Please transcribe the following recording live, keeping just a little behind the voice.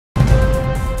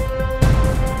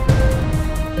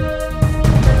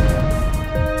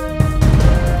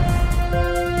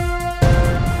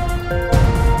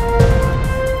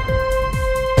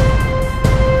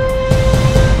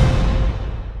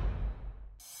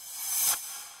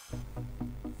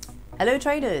Hello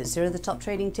traders, here are the top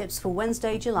trading tips for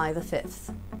Wednesday, July the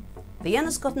 5th. The yen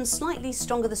has gotten slightly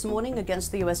stronger this morning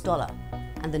against the US dollar,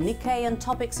 and the Nikkei and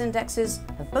Topix indexes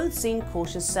have both seen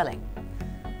cautious selling.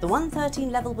 The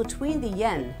 113 level between the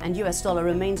yen and US dollar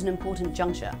remains an important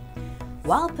juncture.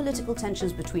 While political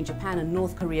tensions between Japan and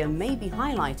North Korea may be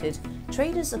highlighted,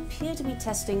 traders appear to be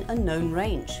testing a known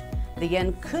range. The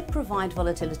yen could provide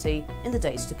volatility in the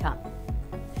days to come.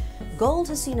 Gold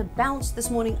has seen a bounce this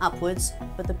morning upwards,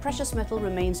 but the precious metal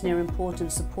remains near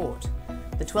important support.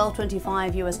 The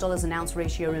 12.25 US dollars an ounce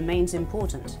ratio remains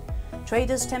important.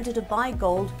 Traders tempted to buy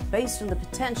gold based on the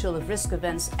potential of risk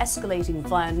events escalating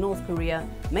via North Korea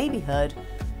may be heard,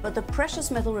 but the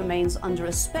precious metal remains under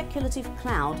a speculative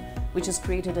cloud which has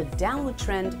created a downward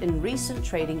trend in recent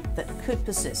trading that could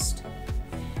persist.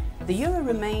 The euro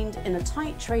remained in a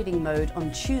tight trading mode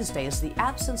on Tuesday as the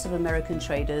absence of American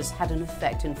traders had an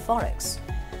effect in Forex.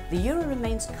 The euro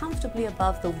remains comfortably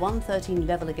above the 113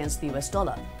 level against the US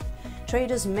dollar.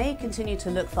 Traders may continue to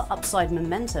look for upside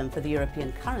momentum for the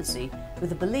European currency with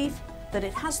the belief that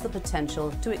it has the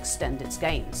potential to extend its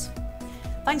gains.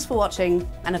 Thanks for watching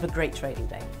and have a great trading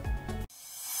day.